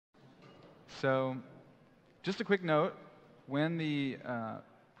So just a quick note, when the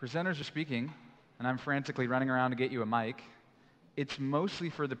presenters are speaking, and I'm frantically running around to get you a mic, it's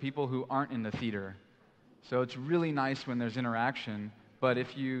mostly for the people who aren't in the theater. So it's really nice when there's interaction, but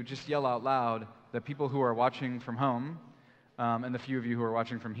if you just yell out loud, the people who are watching from home, and the few of you who are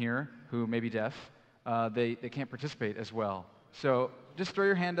watching from here, who may be deaf, they can't participate as well. So just throw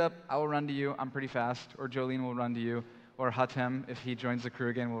your hand up, I will run to you, I'm pretty fast, or Jolene will run to you, or Hatem, if he joins the crew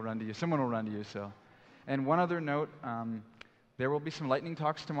again, will run to you. Someone will run to you, so. And one other note, there will be some lightning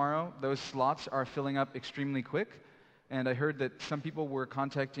talks tomorrow. Those slots are filling up extremely quick, and I heard that some people were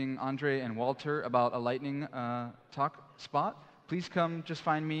contacting Andre and Walter about a lightning talk spot. Please come, just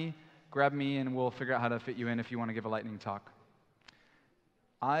find me, grab me, and we'll figure out how to fit you in if you want to give a lightning talk.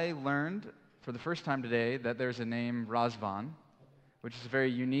 I learned for the first time today that there's a name Razvan, which is a very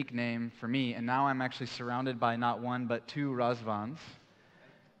unique name for me, and now I'm actually surrounded by not one, but two Razvans.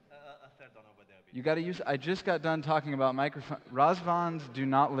 A third one over there. You got to use, I just got done talking about microphone. Razvans do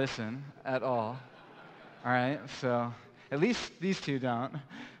not listen at all. All right, so at least these two don't.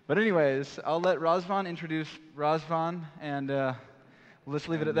 But anyways, I'll let Razvan introduce Razvan, and let's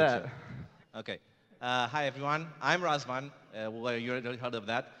leave it at that. Okay. Hi, everyone. I'm Razvan. Well, you already heard of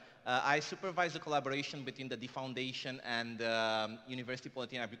that. I supervise the collaboration between the D Foundation and University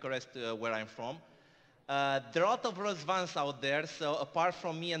Polytechnic Bucharest, where I'm from. There are a lot of Razvans out there, so apart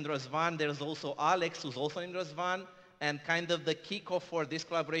from me and Razvan, there's also Alex, who's also in Razvan, and kind of the kickoff for this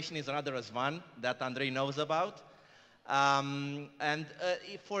collaboration is another Razvan that Andrei knows about.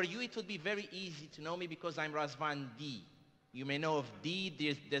 For you, it would be very easy to know me because I'm Razvan D. You may know of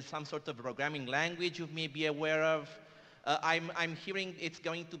D, there's some sort of programming language you may be aware of. I'm hearing it's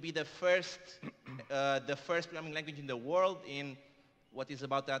going to be the first programming language in the world in, what is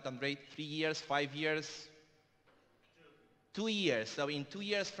about that, Andrei, 3 years, 5 years? 2 years. So in 2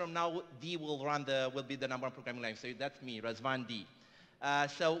 years from now, D will be the number one programming language. So that's me, Razvan D.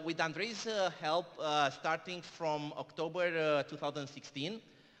 So with Andrei's help, starting from October 2016,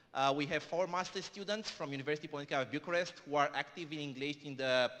 we have 4 master students from University Polytechnic Bucharest who are actively engaged in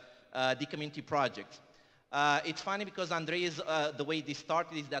the D community project. It's funny because Andrei is, the way this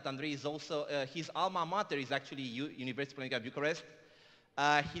started is that Andrei is also, his alma mater is actually University Polytechnic Bucharest.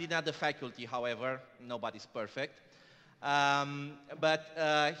 He didn't have the faculty, however, nobody's perfect.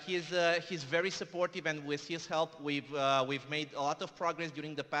 He's very supportive, and with his help, we've made a lot of progress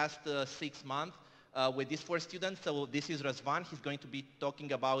during the past 6 months with these 4 students. So this is Razvan. He's going to be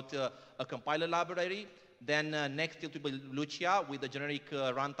talking about a compiler library. Then next it will be Lucia with the generic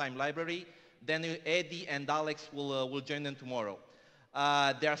runtime library. Then Eddie and Alex will join them tomorrow.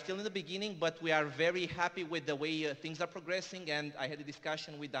 They are still in the beginning, but we are very happy with the way things are progressing. And I had a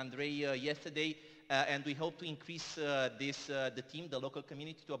discussion with Andrei yesterday, and we hope to increase the team, the local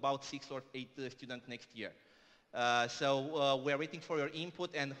community, to about 6 or 8 students next year. So we're waiting for your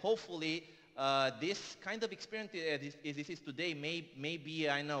input, and hopefully this kind of experience as this is today may be,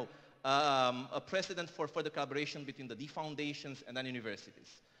 I know, a precedent for further collaboration between the D foundations and then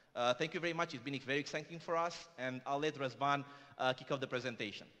universities. Thank you very much. It's been very exciting for us, and I'll let Razvan kick off the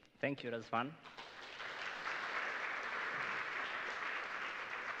presentation. Thank you, Razvan.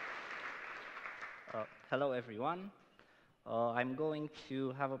 Hello, everyone. I'm going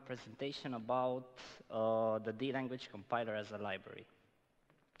to have a presentation about the D language compiler as a library.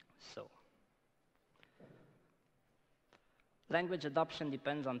 So, language adoption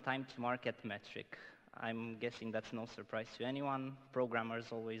depends on time to market metric. I'm guessing that's no surprise to anyone. Programmers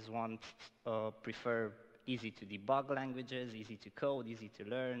always prefer easy to debug languages, easy to code, easy to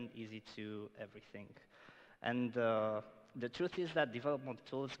learn, easy to everything. And the truth is that development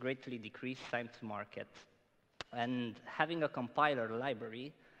tools greatly decrease time to market. And having a compiler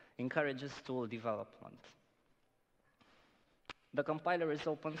library encourages tool development. The compiler is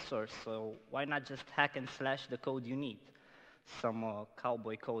open source, so why not just hack and slash the code you need? Some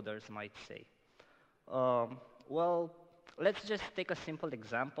cowboy coders might say. Well, let's just take a simple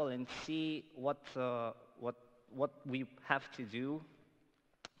example and see what we have to do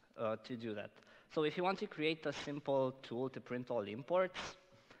that. So if you want to create a simple tool to print all imports,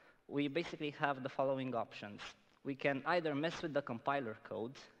 we basically have the following options. We can either mess with the compiler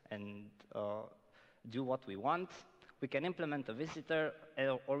code and do what we want. We can implement a visitor,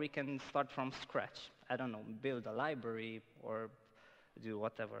 or we can start from scratch. I don't know, build a library or do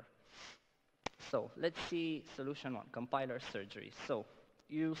whatever. So let's see solution 1, compiler surgery. So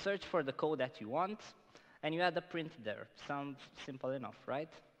you search for the code that you want, and you add a print there. Sounds simple enough, right?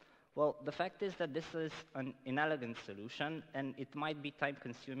 Well, the fact is that this is an inelegant solution, and it might be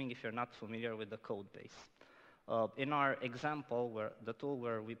time-consuming if you're not familiar with the code base. In our example, where the tool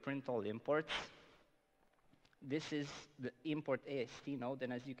where we print all imports, this is the import AST node,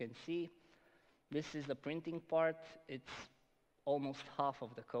 and as you can see, this is the printing part. It's almost half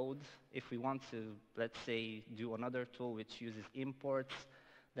of the code. If we want to, let's say, do another tool which uses imports,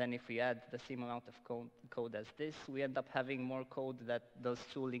 then if we add the same amount of code as this, we end up having more code that does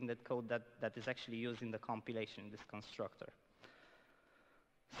tooling, that code that is actually used in the compilation, this constructor.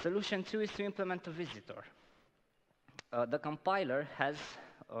 Solution 2 is to implement a visitor. The compiler has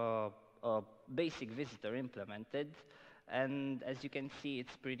a basic visitor implemented, and as you can see,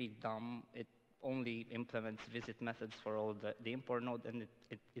 it's pretty dumb. It only implements visit methods for all the import node, and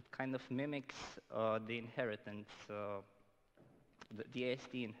it kind of mimics the inheritance, the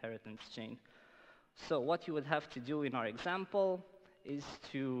AST inheritance chain. So what you would have to do in our example is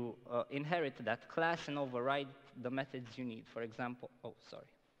to inherit that class and override the methods you need. For example,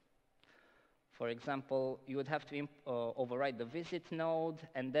 For example, you would have to override the visit node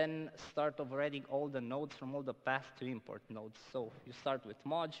and then start overriding all the nodes from all the path to import nodes. So you start with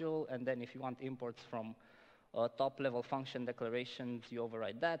module, and then if you want imports from top-level function declarations, you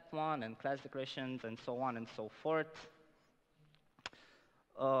override that one, and class declarations, and so on and so forth.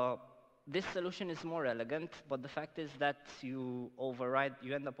 This solution is more elegant, but the fact is that you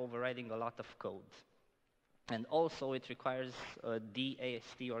end up overriding a lot of code. And also, it requires a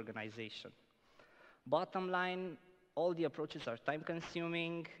DAST organization. Bottom line, all the approaches are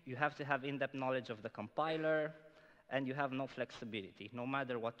time-consuming. You have to have in-depth knowledge of the compiler, and you have no flexibility. No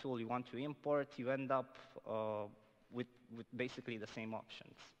matter what tool you want to import, you end up with basically the same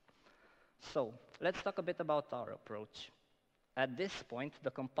options. So let's talk a bit about our approach. At this point, the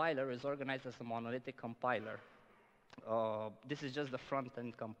compiler is organized as a monolithic compiler. This is just the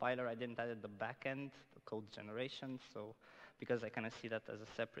front-end compiler. I didn't add the back-end, the code generation, so because I kind of see that as a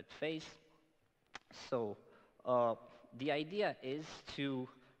separate phase. So the idea is to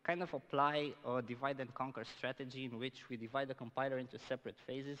kind of apply a divide and conquer strategy in which we divide the compiler into separate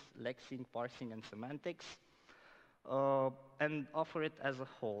phases, lexing, parsing, and semantics, and offer it as a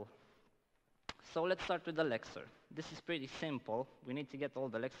whole. So let's start with the lexer. This is pretty simple. We need to get all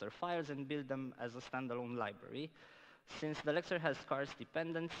the lexer files and build them as a standalone library. Since the lexer has scarce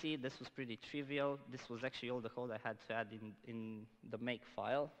dependency, this was pretty trivial. This was actually all the code I had to add in the make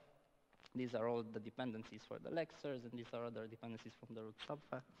file. These are all the dependencies for the lexers, and these are other dependencies from the root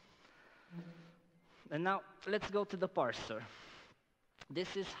subfile. And now, let's go to the parser.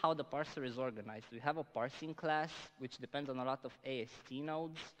 This is how the parser is organized. We have a parsing class, which depends on a lot of AST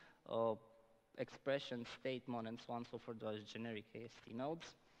nodes, expression, statement, and so on and so forth, those generic AST nodes.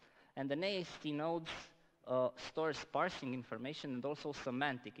 And an AST node stores parsing information and also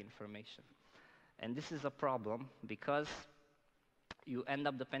semantic information. And this is a problem because you end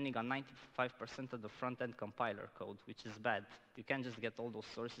up depending on 95% of the front-end compiler code, which is bad. You can't just get all those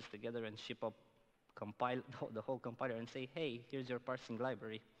sources together and ship up the whole compiler and say, hey, here's your parsing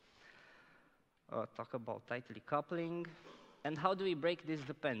library. Talk about tightly coupling. And how do we break these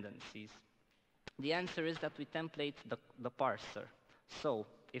dependencies? The answer is that we template the parser. So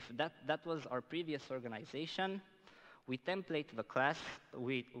if that was our previous organization, we template the class,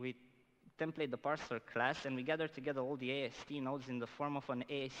 we template the parser class, and we gather together all the AST nodes in the form of an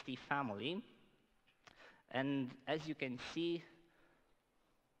AST family. And as you can see,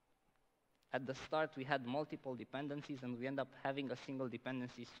 at the start, we had multiple dependencies, and we end up having a single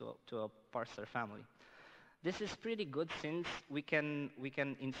dependency to a parser family. This is pretty good since we can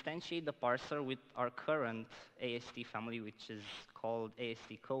instantiate the parser with our current AST family, which is called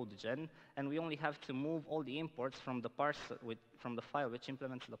AST CodeGen, and we only have to move all the imports from the parser from the file which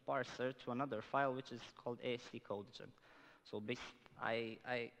implements the parser to another file which is called AST CodeGen. So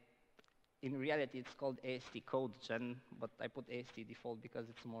in reality, it's called AST CodeGen, but I put AST default because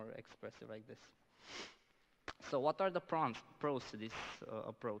it's more expressive like this. So what are the pros to this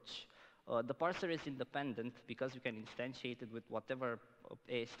approach? The parser is independent because we can instantiate it with whatever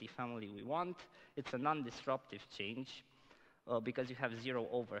AST family we want. It's a non-disruptive change because you have zero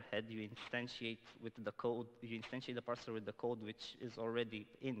overhead. You instantiate with the code. You instantiate the parser with the code which is already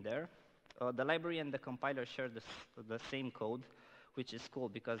in there. The library and the compiler share the same code, which is cool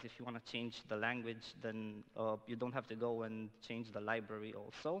because if you want to change the language, then you don't have to go and change the library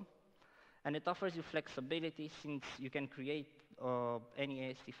also. And it offers you flexibility since you can create any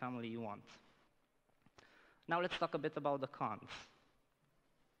AST family you want. Now let's talk a bit about the cons.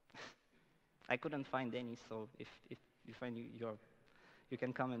 I couldn't find any, so if you find you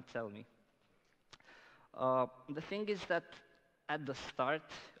can come and tell me. The thing is that at the start,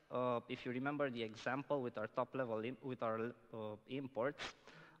 if you remember the example with our top level with our imports,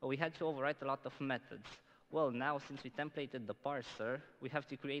 we had to overwrite a lot of methods. well, now since we templated the parser, we have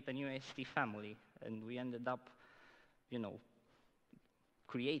to create a new AST family, and we ended up,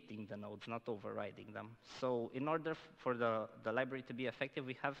 creating the nodes, not overriding them. So in order for the library to be effective,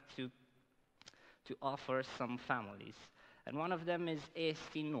 we have to offer some families. And one of them is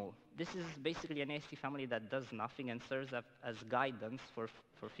AST null. This is basically an AST family that does nothing and serves as guidance for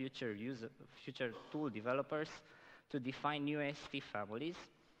future tool developers to define new AST families.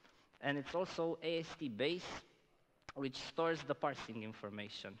 And it's also AST base, which stores the parsing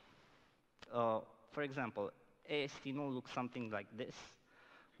information. For example, AST null looks something like this,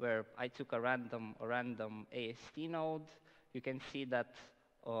 where I took a random AST node. You can see that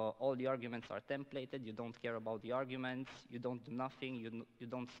all the arguments are templated. You don't care about the arguments. You don't do nothing. You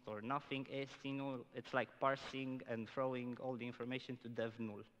don't store nothing. AST null, it's like parsing and throwing all the information to dev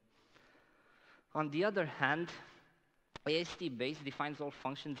null. On the other hand, AST base defines all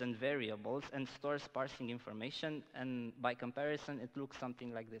functions and variables and stores parsing information. And by comparison, it looks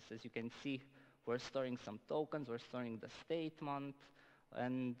something like this. As you can see, we're storing some tokens. We're storing the statement.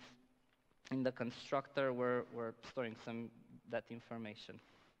 And in the constructor, we're storing that information.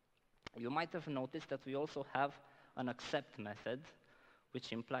 You might have noticed that we also have an accept method,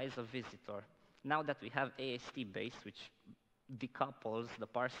 which implies a visitor. Now that we have AST base, which decouples the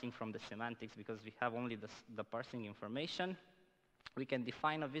parsing from the semantics because we have only the parsing information, we can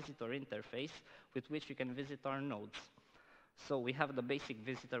define a visitor interface with which we can visit our nodes. So we have the basic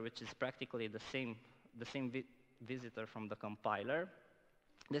visitor, which is practically the same visitor from the compiler.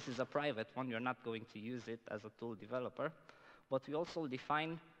 This is a private one. You're not going to use it as a tool developer. But we also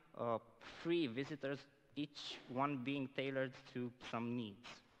define 3 visitors, each one being tailored to some needs.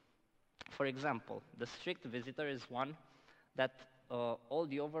 For example, the strict visitor is one that all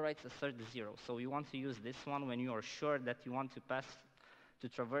the overrides assert 0. So you want to use this one when you are sure that you want to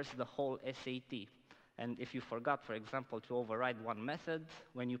traverse the whole SAT. And if you forgot, for example, to override one method,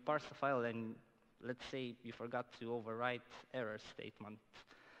 when you parse a file and let's say you forgot to override error statement,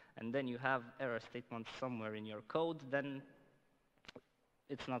 and then you have error statement somewhere in your code, then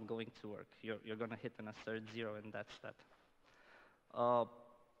it's not going to work. You're going to hit an assert 0, and that's that.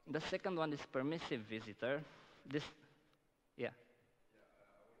 The second one is permissive visitor. Yeah.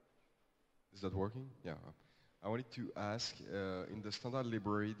 Is that working? Yeah. I wanted to ask, in the standard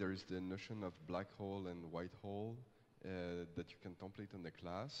library, there is the notion of black hole and white hole that you can template on the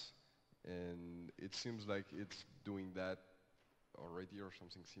class. And it seems like it's doing that already or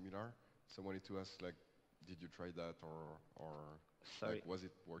something similar. So I wanted to ask, like, did you try that or like, was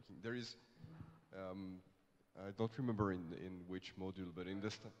it working? There is, I don't remember in which module, but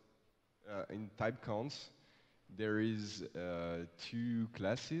in type counts, there is 2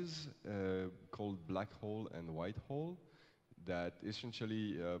 classes called black hole and white hole that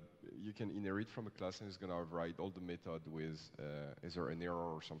essentially you can inherit from a class and it's going to override all the method with either an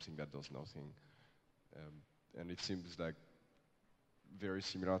error or something that does nothing. And it seems like very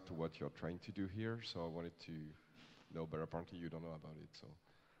similar to what you're trying to do here, so I wanted to know, but apparently you don't know about it, so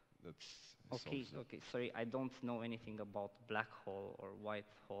that's... Okay, sorry, I don't know anything about black hole or white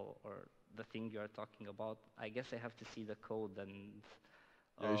hole or the thing you're talking about. I guess I have to see the code and...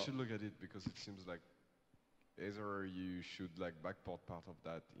 Yeah, you should look at it because it seems like either you should like backport part of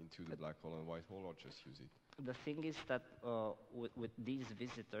that into the black hole and white hole or just use it. The thing is that with these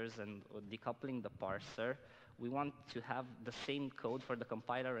visitors and decoupling the parser, we want to have the same code for the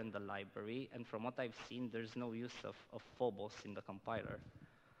compiler and the library, and from what I've seen, there's no use of Phobos in the compiler.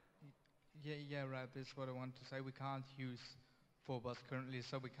 Yeah, right, that's what I want to say. We can't use Phobos currently,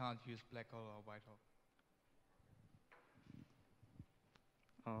 so we can't use black hole or white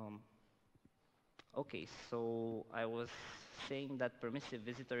hole. Okay, so I was saying that permissive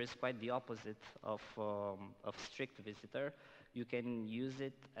visitor is quite the opposite of strict visitor. You can use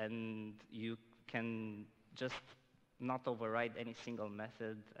it and you can just not override any single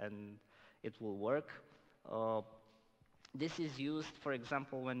method and it will work. This is used, for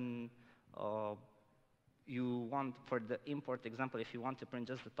example, when you want, for the import example, if you want to print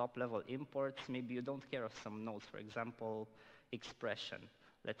just the top level imports, maybe you don't care of some nodes, for example, expression.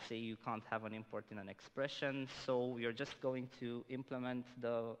 Let's say you can't have an import in an expression, so you're just going to implement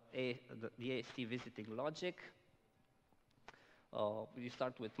the AST visiting logic. You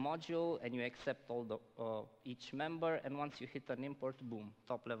start with module, and you accept all each member, and once you hit an import, boom,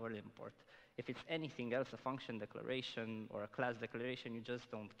 top-level import. If it's anything else, a function declaration or a class declaration, you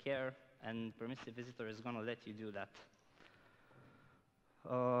just don't care, and permissive visitor is going to let you do that.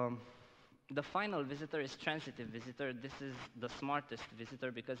 The final visitor is transitive visitor. This is the smartest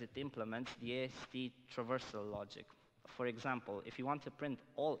visitor because it implements the AST traversal logic. For example, if you want to print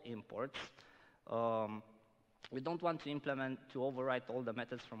all imports, We don't want to overwrite all the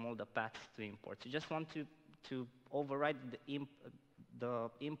methods from all the paths to import. You just want to override the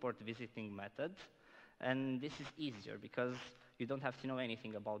import visiting method, and this is easier because you don't have to know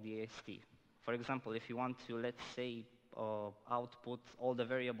anything about the AST. For example, if you want to, let's say, output all the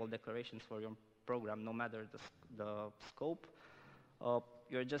variable declarations for your program, no matter the scope,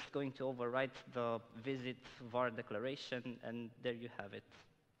 you're just going to overwrite the visit var declaration, and there you have it.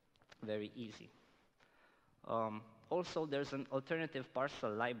 Very easy. Also, there's an alternative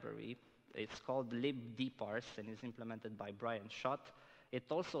parcel library. It's called libdparse and is implemented by Brian Schott. It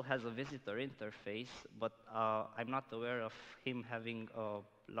also has a visitor interface, but I'm not aware of him having a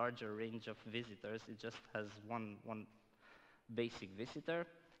larger range of visitors. It just has one basic visitor.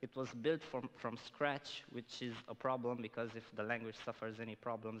 It was built from scratch, which is a problem because if the language suffers any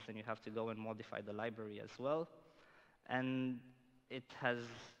problems, then you have to go and modify the library as well. And it has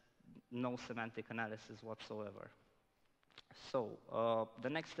no semantic analysis whatsoever. So the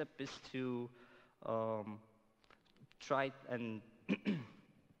next step is to try and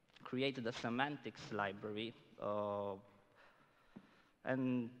create the semantics library.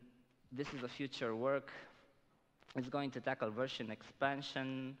 And this is a future work. It's going to tackle version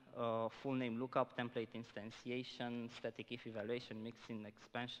expansion, full name lookup, template instantiation, static if evaluation, mixing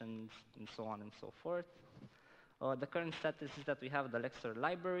expansions, and so on and so forth. The current status is that we have the Lexer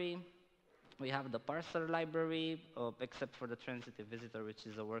library, we have the parser library, except for the transitive visitor, which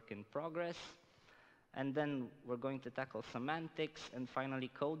is a work in progress. And then we're going to tackle semantics, and finally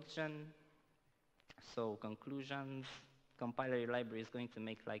code gen. So conclusions, compiler library is going to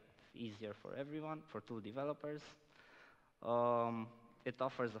make life easier for everyone, for tool developers. It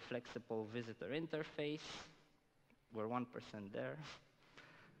offers a flexible visitor interface. We're 1% there.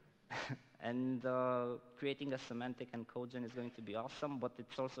 And creating a semantic and code gen is going to be awesome, but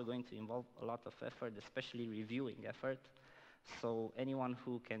it's also going to involve a lot of effort, especially reviewing effort. So anyone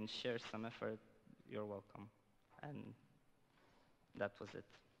who can share some effort, you're welcome. And that was it.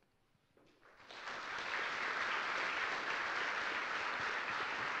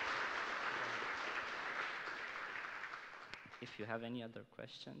 If you have any other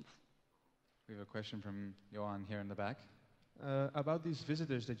questions. We have a question from Johan here in the back. About these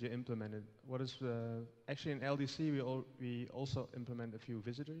visitors that you implemented, what is actually in LDC we also implement a few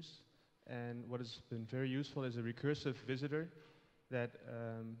visitors, and what has been very useful is a recursive visitor that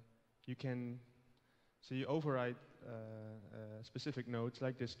you can, so you override specific nodes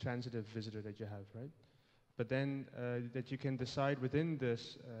like this transitive visitor that you have, right? But then that you can decide within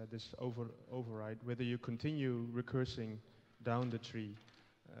this override whether you continue recursing down the tree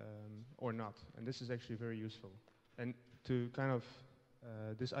or not, and this is actually very useful. And to kind of,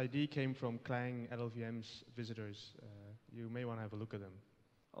 this ID came from Clang LLVM's visitors. You may want to have a look at them.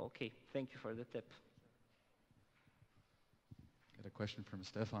 Okay, thank you for the tip. Got a question from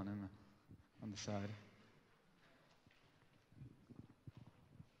Stefan on the side.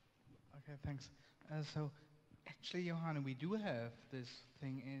 Okay, thanks. So actually, Johanna, we do have this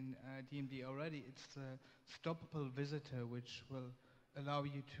thing in DMD already. It's the stoppable visitor, which will allow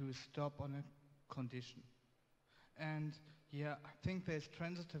you to stop on a condition. And yeah, I think this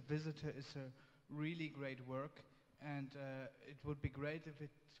transitive visitor is a really great work, and it would be great if it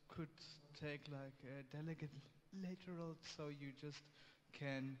could take like a delegate literal, so you just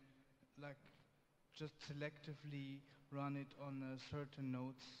can like just selectively run it on certain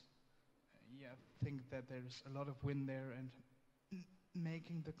nodes. Yeah, I think that there's a lot of win there, and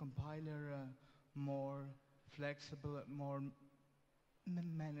making the compiler more flexible and more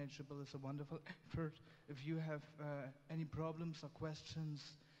manageable is a wonderful effort. If you have any problems or questions,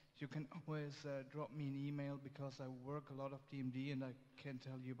 you can always drop me an email because I work a lot of DMD and I can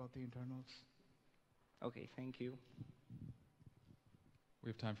tell you about the internals. Okay, thank you. We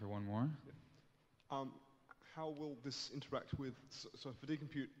have time for one more. How will this interact with, so for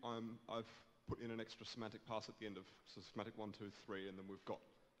decompute, I've put in an extra semantic pass at the end of, so semantic 1, 2, 3, and then we've got,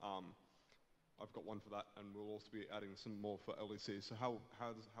 I've got one for that, and we'll also be adding some more for LDC. So how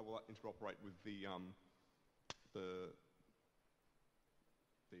will that interoperate with the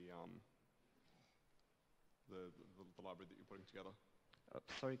library that you're putting together?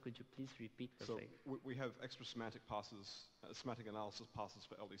 Sorry, could you please repeat the thing? So we have extra semantic passes, semantic analysis passes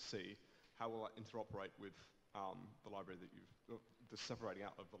for LDC. How will that interoperate with the library that you've, the separating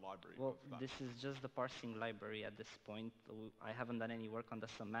out of the library? Well, this is just the parsing library at this point. I haven't done any work on the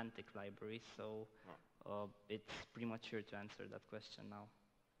semantic library, so it's premature to answer that question now.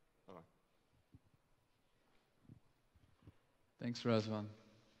 Okay. Thanks, Razvan.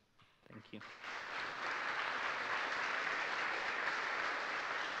 Thank you.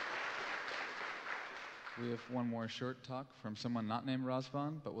 We have one more short talk from someone not named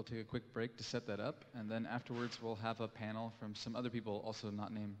Razvan, but we'll take a quick break to set that up, and then afterwards we'll have a panel from some other people also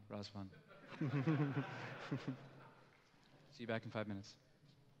not named Razvan. See you back in 5 minutes.